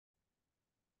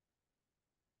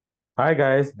Hi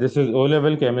guys, this is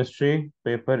O-Level Chemistry,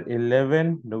 paper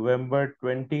 11, November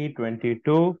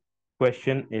 2022,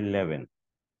 question 11.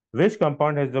 Which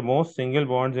compound has the most single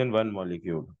bonds in one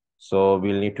molecule? So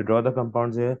we'll need to draw the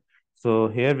compounds here. So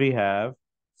here we have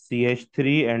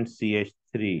CH3 and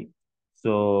CH3.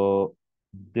 So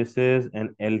this is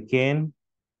an alkane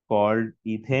called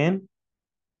ethane,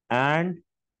 and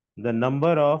the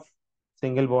number of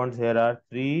single bonds here are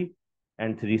 3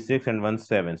 and 3, 6 and 1,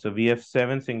 7. So we have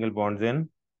 7 single bonds in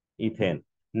ethane.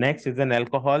 Next is an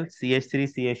alcohol,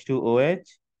 CH3, CH2OH.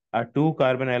 A two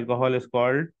carbon alcohol is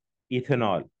called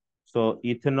ethanol. So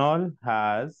ethanol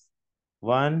has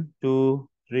 1, 2,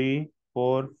 3,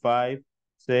 4, 5,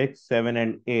 6, 7,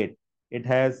 and 8. It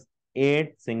has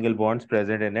 8 single bonds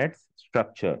present in its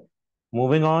structure.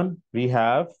 Moving on, we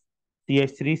have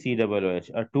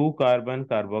CH3COOH. A two carbon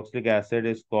carboxylic acid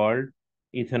is called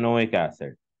ethanoic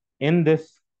acid. In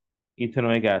this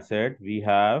ethanoic acid, we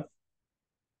have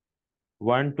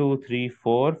 1, 2, 3,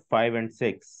 4, 5, and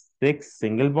 6. 6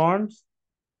 single bonds,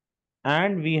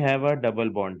 and we have a double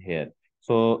bond here.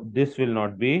 So this will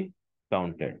not be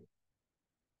counted.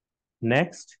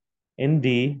 Next, in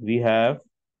D, we have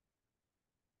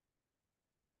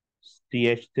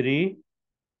CH3,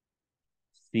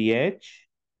 CH,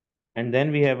 and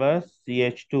then we have a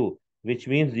CH2, which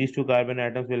means these two carbon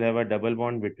atoms will have a double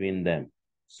bond between them.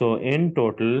 So in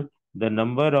total, the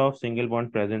number of single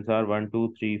bond presents are 1,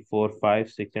 2, 3, 4, 5,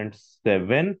 6, and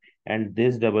 7, and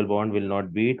this double bond will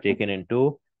not be taken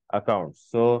into account.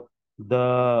 So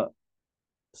the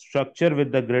structure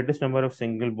with the greatest number of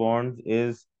single bonds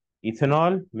is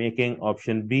ethanol, making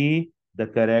option B the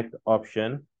correct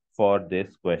option for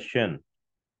this question.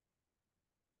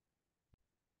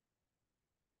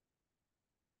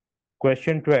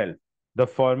 Question 12. The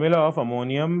formula of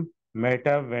ammonium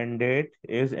metavanadate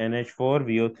is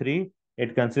NH4VO3.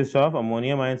 It consists of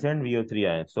ammonium ions and VO3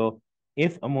 ions. So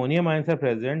if ammonium ions are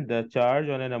present, the charge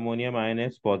on an ammonium ion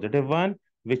is positive 1,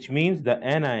 which means the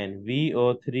anion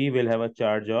VO3 will have a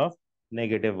charge of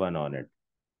negative 1 on it.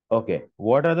 Okay,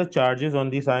 what are the charges on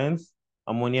these ions?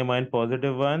 Ammonium ion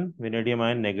positive 1, vanadium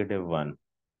ion negative 1.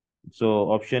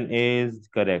 So option A is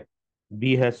correct.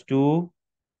 B has 2,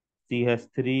 C has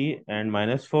 3 and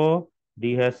minus 4.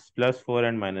 D has plus 4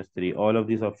 and minus 3. All of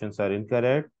these options are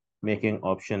incorrect, making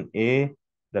option A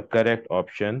the correct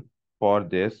option for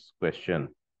this question.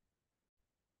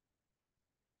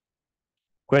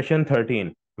 Question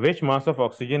 13. Which mass of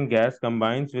oxygen gas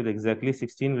combines with exactly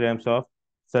 16 grams of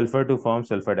sulfur to form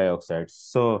sulfur dioxide?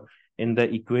 So, in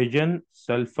the equation,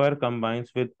 sulfur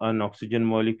combines with an oxygen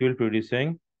molecule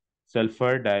producing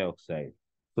sulfur dioxide.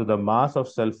 So, the mass of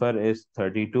sulfur is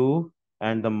 32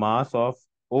 and the mass of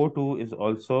O2 is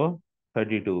also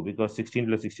 32 because 16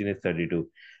 plus 16 is 32.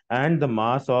 And the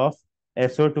mass of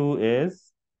SO2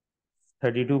 is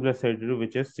 32 plus 32,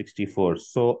 which is 64.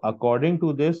 So, according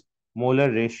to this molar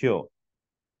ratio,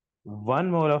 1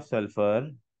 mole of sulfur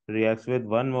reacts with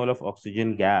 1 mole of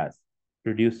oxygen gas,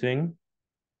 producing,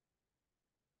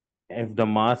 if the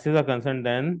masses are concerned,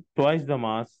 then twice the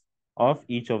mass of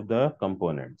each of the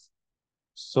components.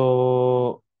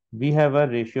 So, we have a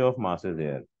ratio of masses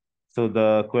here. So,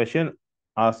 the question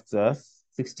asks us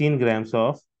 16 grams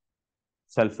of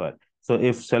sulfur. So,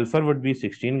 if sulfur would be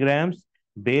 16 grams,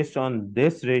 based on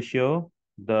this ratio,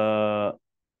 the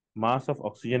mass of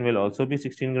oxygen will also be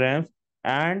 16 grams,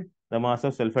 and the mass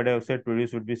of sulfur dioxide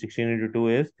produced would be 16 into 2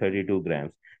 is 32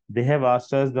 grams. They have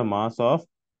asked us the mass of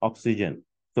oxygen.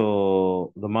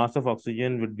 So the mass of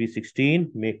oxygen would be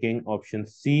 16, making option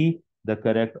C the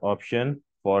correct option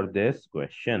for this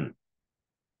question.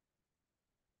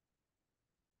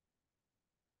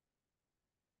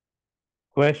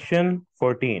 Question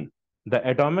 14. The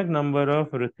atomic number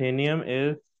of ruthenium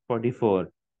is 44.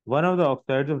 One of the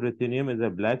oxides of ruthenium is a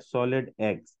black solid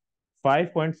X.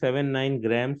 5.79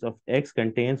 grams of X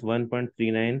contains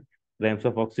 1.39 grams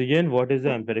of oxygen. What is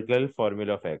the empirical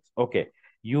formula of X? Okay,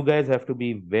 you guys have to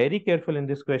be very careful in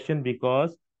this question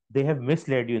because they have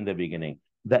misled you in the beginning.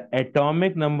 The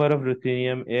atomic number of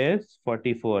ruthenium is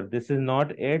 44. This is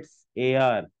not its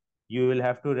AR. You will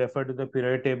have to refer to the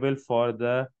periodic table for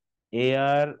the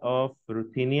AR of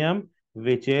ruthenium,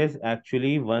 which is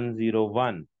actually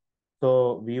 101.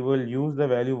 So we will use the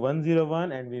value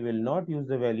 101 and we will not use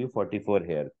the value 44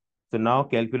 here. So now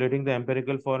calculating the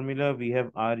empirical formula, we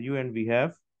have Ru and we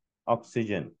have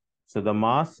oxygen. So the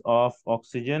mass of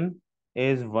oxygen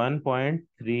is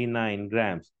 1.39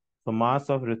 grams. So mass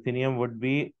of ruthenium would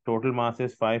be, total mass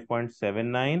is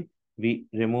 5.79. We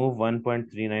remove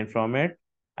 1.39 from it.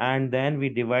 And then we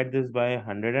divide this by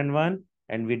 101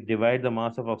 and we divide the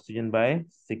mass of oxygen by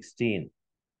 16.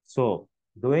 So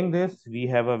Doing this, we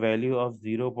have a value of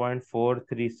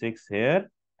 0.436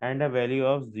 here and a value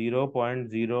of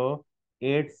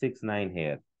 0.0869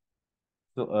 here.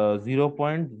 So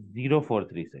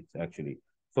 0.0436 actually.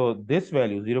 So this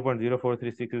value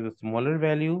 0.0436 is a smaller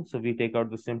value. So we take out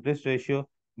the simplest ratio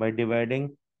by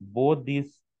dividing both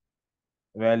these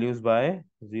values by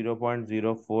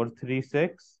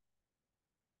 0.0436.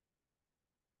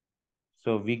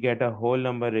 So we get a whole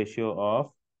number ratio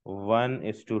of 1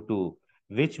 is to 2,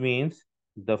 which means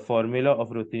the formula of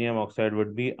ruthenium oxide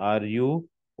would be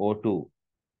RuO2.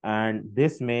 And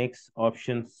this makes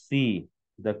option C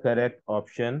the correct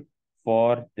option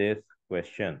for this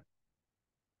question.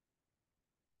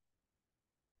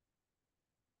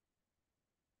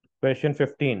 Question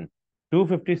 15.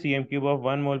 250 cm cube of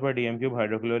 1 mole per dm cube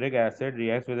hydrochloric acid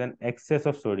reacts with an excess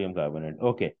of sodium carbonate.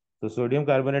 Okay, so sodium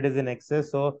carbonate is in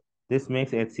excess, so this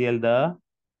makes HCl the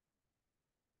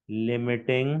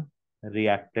limiting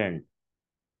reactant.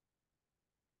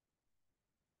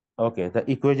 Okay, the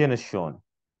equation is shown.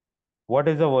 What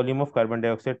is the volume of carbon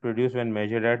dioxide produced when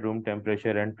measured at room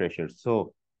temperature and pressure?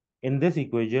 So, in this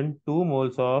equation, 2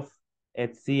 moles of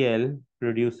HCl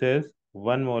produces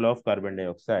 1 mole of carbon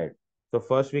dioxide. So,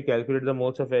 first we calculate the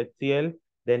moles of HCl,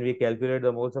 then we calculate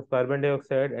the moles of carbon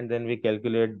dioxide, and then we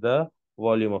calculate the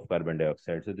volume of carbon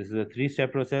dioxide. So, this is a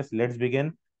three-step process. Let's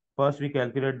begin. First, we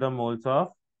calculate the moles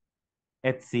of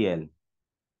HCl.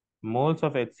 Moles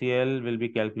of HCl will be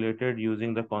calculated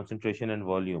using the concentration and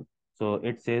volume. So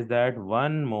it says that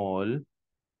 1 mole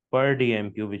per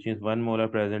dm cube, which is 1 mole are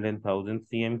present in 1000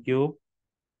 cm cube.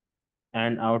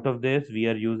 And out of this, we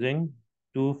are using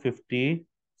 250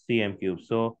 cm cube.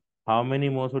 So how many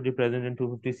moles would be present in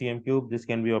 250 cm cube? This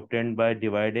can be obtained by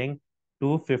dividing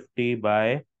 250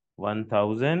 by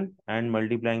 1000 and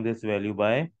multiplying this value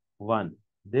by 1.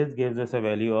 This gives us a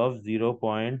value of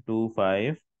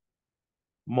 0.25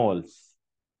 moles.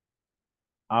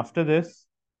 After this,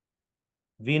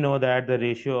 we know that the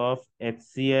ratio of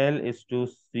HCl is to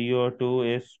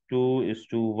CO2 is 2 is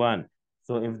to 1.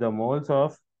 So if the moles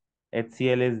of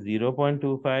HCl is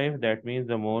 0.25, that means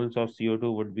the moles of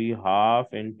CO2 would be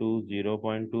half into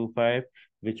 0.25,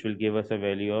 which will give us a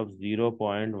value of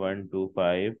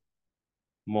 0.125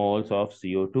 moles of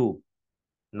CO2.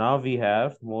 Now we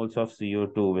have moles of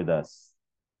CO2 with us.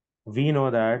 We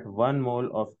know that 1 mole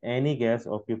of any gas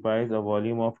occupies a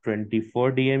volume of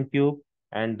 24 dm cube,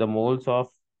 and the moles of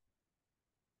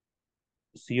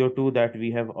CO2 that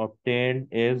we have obtained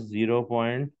is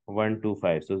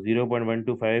 0.125. So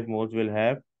 0.125 moles will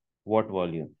have what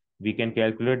volume? We can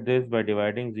calculate this by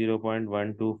dividing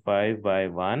 0.125 by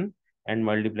 1 and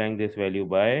multiplying this value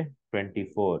by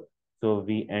 24. So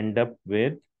we end up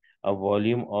with a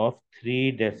volume of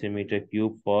 3 decimeter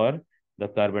cube for the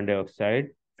carbon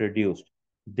dioxide produced.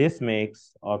 This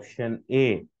makes option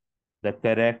A the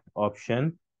correct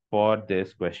option for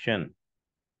this question.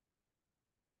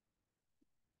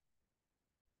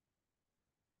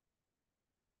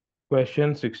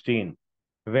 Question 16.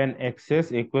 When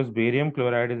excess aqueous barium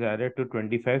chloride is added to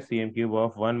 25 cm cube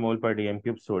of 1 mole per dm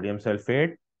cube sodium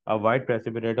sulfate, a white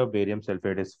precipitate of barium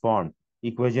sulfate is formed.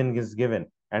 Equation is given.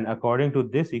 And according to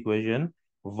this equation,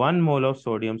 1 mole of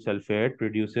sodium sulfate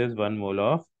produces 1 mole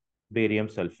of barium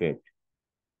sulfate.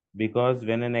 Because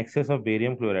when an excess of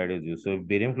barium chloride is used, so if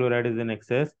barium chloride is in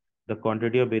excess, the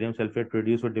quantity of barium sulfate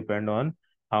produced would depend on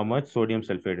how much sodium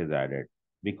sulfate is added,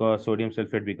 because sodium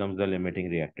sulfate becomes the limiting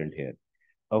reactant here.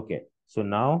 Okay, so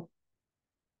now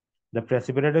the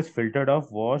precipitate is filtered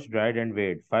off, washed, dried, and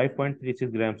weighed.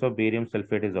 5.36 grams of barium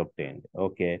sulfate is obtained.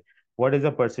 Okay, what is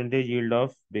the percentage yield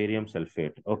of barium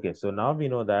sulfate? Okay, so now we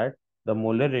know that the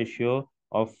molar ratio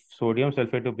of sodium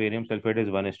sulfate to barium sulfate is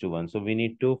 1 is to 1. So we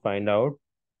need to find out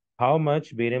how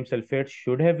much barium sulfate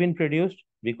should have been produced,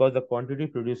 because the quantity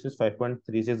produced is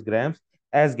 5.36 grams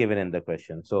as given in the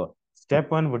question. So step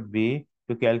 1 would be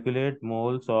to calculate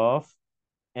moles of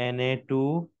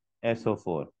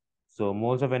Na2SO4. So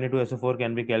moles of Na2SO4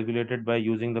 can be calculated by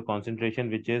using the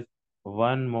concentration, which is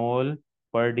 1 mole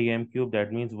per dm cube.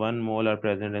 That means 1 mole are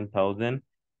present in 1000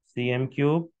 cm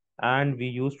cube, and we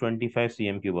use 25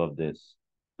 cm cube of this.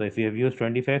 So if we have used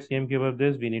 25 cm cube of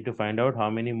this, we need to find out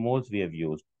how many moles we have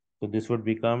used. So this would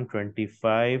become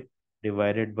 25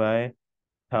 divided by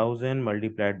 1000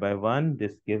 multiplied by 1.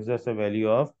 This gives us a value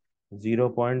of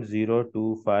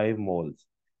 0.025 moles.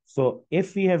 So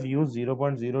if we have used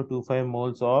 0.025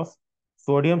 moles of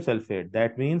sodium sulfate,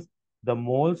 that means the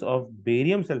moles of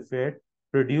barium sulfate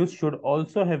produced should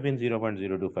also have been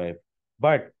 0.025.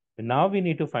 But now we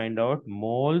need to find out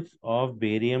moles of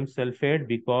barium sulfate,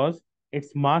 because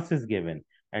its mass is given.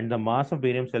 And the mass of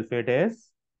barium sulfate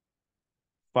is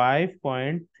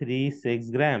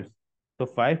 5.36 grams. So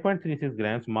 5.36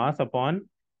 grams mass upon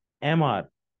mr.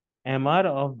 Mr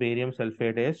of barium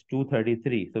sulfate is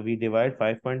 233. So we divide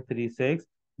 5.36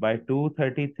 by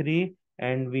 233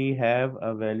 and we have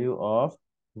a value of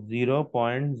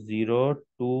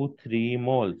 0.023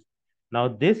 moles. Now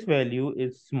this value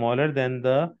is smaller than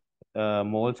the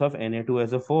moles of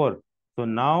Na2SO4. So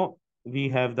now we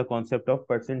have the concept of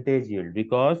percentage yield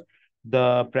because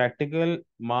the practical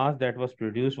mass that was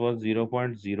produced was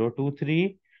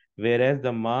 0.023, whereas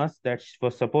the mass that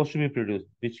was supposed to be produced,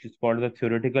 which is called the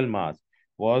theoretical mass,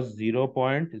 was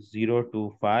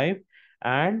 0.025,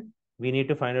 and we need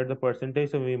to find out the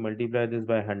percentage, so we multiply this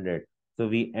by 100. So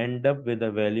we end up with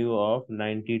a value of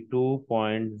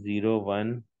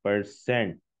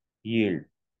 92.01% yield.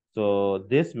 So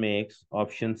this makes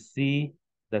option C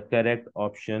the correct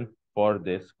option for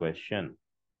this question.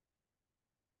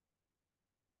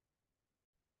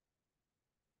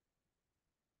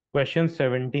 Question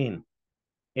 17.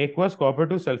 Aqueous copper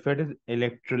to sulfate is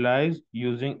electrolyzed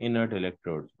using inert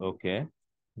electrodes. Okay.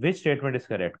 Which statement is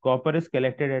correct? Copper is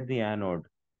collected at the anode.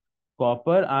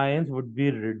 Copper ions would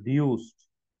be reduced.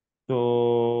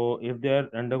 So if they are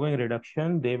undergoing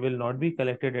reduction, they will not be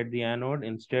collected at the anode.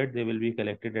 Instead, they will be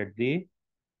collected at the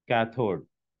cathode.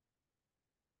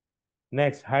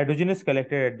 Next, hydrogen is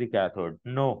collected at the cathode.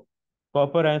 No,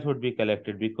 copper ions would be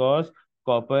collected because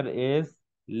copper is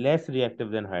less reactive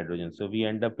than hydrogen. So we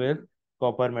end up with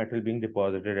copper metal being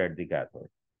deposited at the cathode.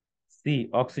 C,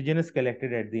 oxygen is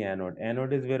collected at the anode.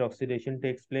 Anode is where oxidation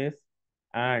takes place,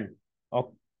 and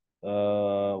ox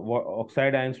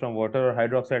oxide ions from water or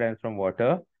hydroxide ions from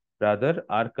water rather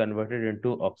are converted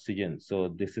into oxygen. So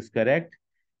this is correct.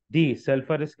 D,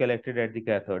 sulfur is collected at the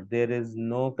cathode. There is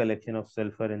no collection of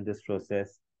sulfur in this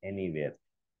process anywhere.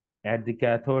 At the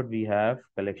cathode, we have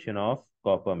collection of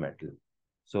copper metal.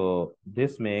 So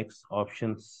this makes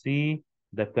option C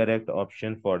the correct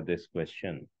option for this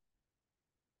question.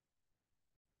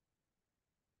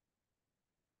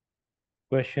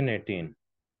 Question 18.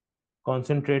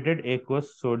 Concentrated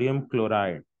aqueous sodium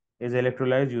chloride is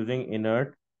electrolyzed using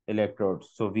inert electrodes.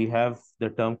 So we have the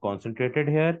term concentrated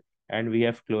here and we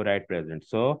have chloride present.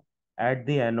 So at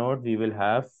the anode, we will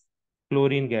have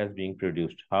chlorine gas being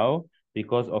produced. How?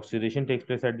 Because oxidation takes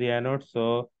place at the anode.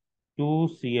 So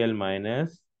 2Cl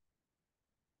minus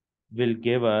will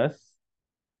give us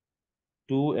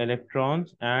 2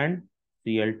 electrons and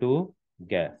Cl2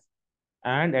 gas.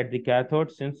 And at the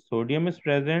cathode, since sodium is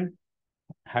present,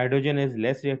 hydrogen is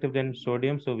less reactive than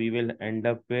sodium, so we will end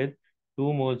up with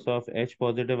 2 moles of H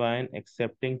positive ion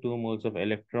accepting 2 moles of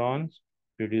electrons,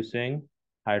 producing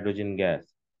hydrogen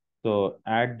gas. So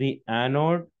at the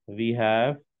anode, we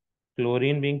have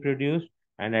chlorine being produced,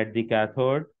 and at the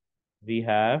cathode, we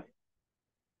have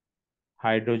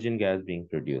hydrogen gas being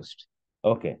produced.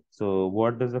 Okay, so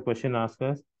what does the question ask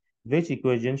us? Which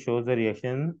equation shows the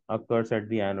reaction occurs at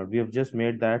the anode? We have just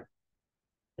made that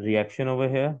reaction over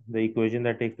here, the equation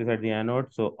that takes place at the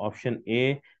anode. So option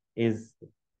A is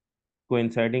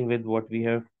coinciding with what we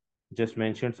have just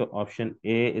mentioned. So option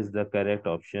A is the correct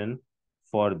option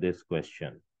for this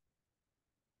question.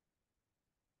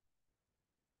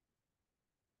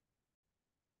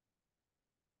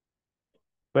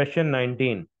 Question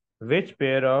 19. Which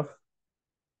pair of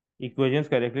equations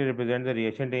correctly represent the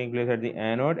reaction taking place at the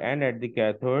anode and at the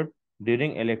cathode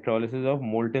during electrolysis of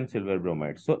molten silver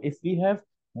bromide? So if we have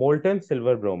molten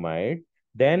silver bromide,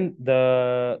 then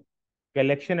the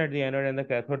collection at the anode and the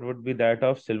cathode would be that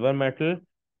of silver metal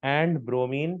and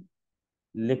bromine,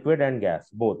 liquid and gas,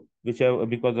 both, whichever,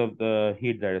 because of the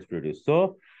heat that is produced.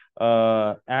 So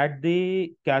at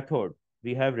the cathode,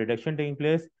 we have reduction taking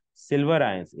place. Silver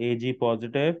ions, Ag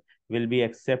positive, will be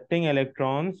accepting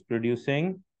electrons,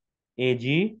 producing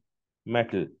Ag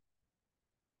metal.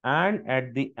 And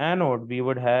at the anode, we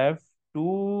would have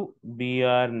two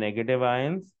Br negative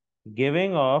ions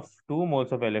giving off 2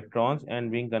 moles of electrons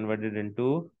and being converted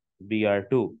into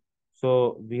Br2.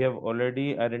 So we have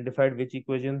already identified which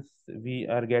equations we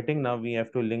are getting. Now we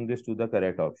have to link this to the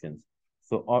correct options.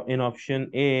 So in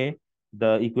option A,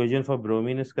 the equation for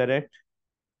bromine is correct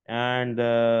and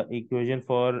the equation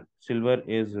for silver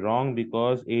is wrong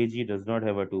because Ag does not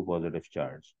have a 2 positive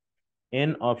charge.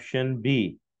 In option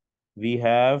B, we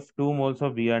have 2 moles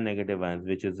of Br negative ions,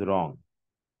 which is wrong.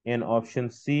 In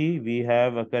option C, we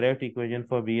have a correct equation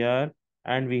for Br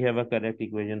and we have a correct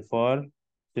equation for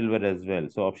silver as well.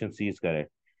 So option C is correct.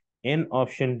 In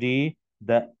option D,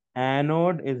 the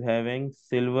anode is having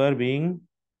silver being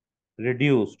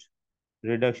reduced.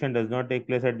 Reduction does not take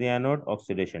place at the anode,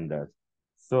 oxidation does.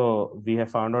 So we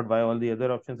have found out why all the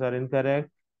other options are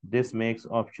incorrect. This makes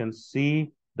option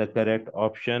C the correct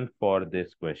option for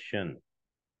this question?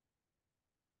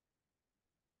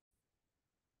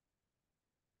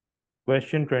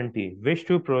 Question 20. Which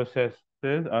two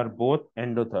processes are both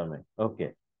endothermic?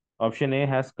 Okay. Option A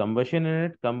has combustion in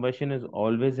it. Combustion is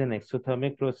always an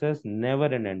exothermic process, never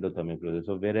an endothermic process.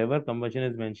 So wherever combustion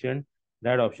is mentioned,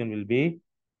 that option will be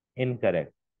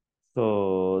incorrect.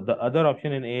 So the other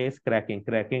option in A is cracking.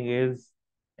 Cracking is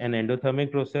an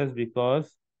endothermic process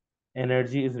because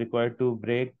energy is required to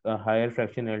break a higher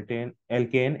fraction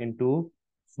alkane into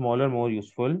smaller, more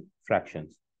useful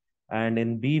fractions. And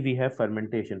in B, we have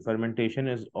fermentation. Fermentation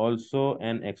is also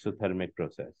an exothermic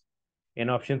process. In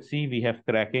option C, we have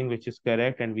cracking, which is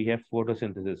correct, and we have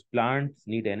photosynthesis. Plants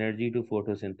need energy to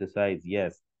photosynthesize.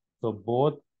 Yes. So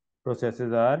both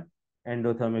processes are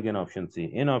endothermic in option C.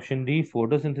 In option D,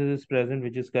 photosynthesis is present,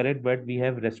 which is correct, but we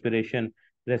have respiration.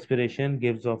 Respiration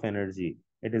gives off energy.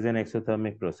 It is an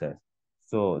exothermic process.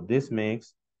 So this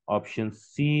makes option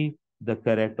C the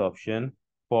correct option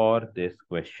for this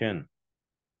question.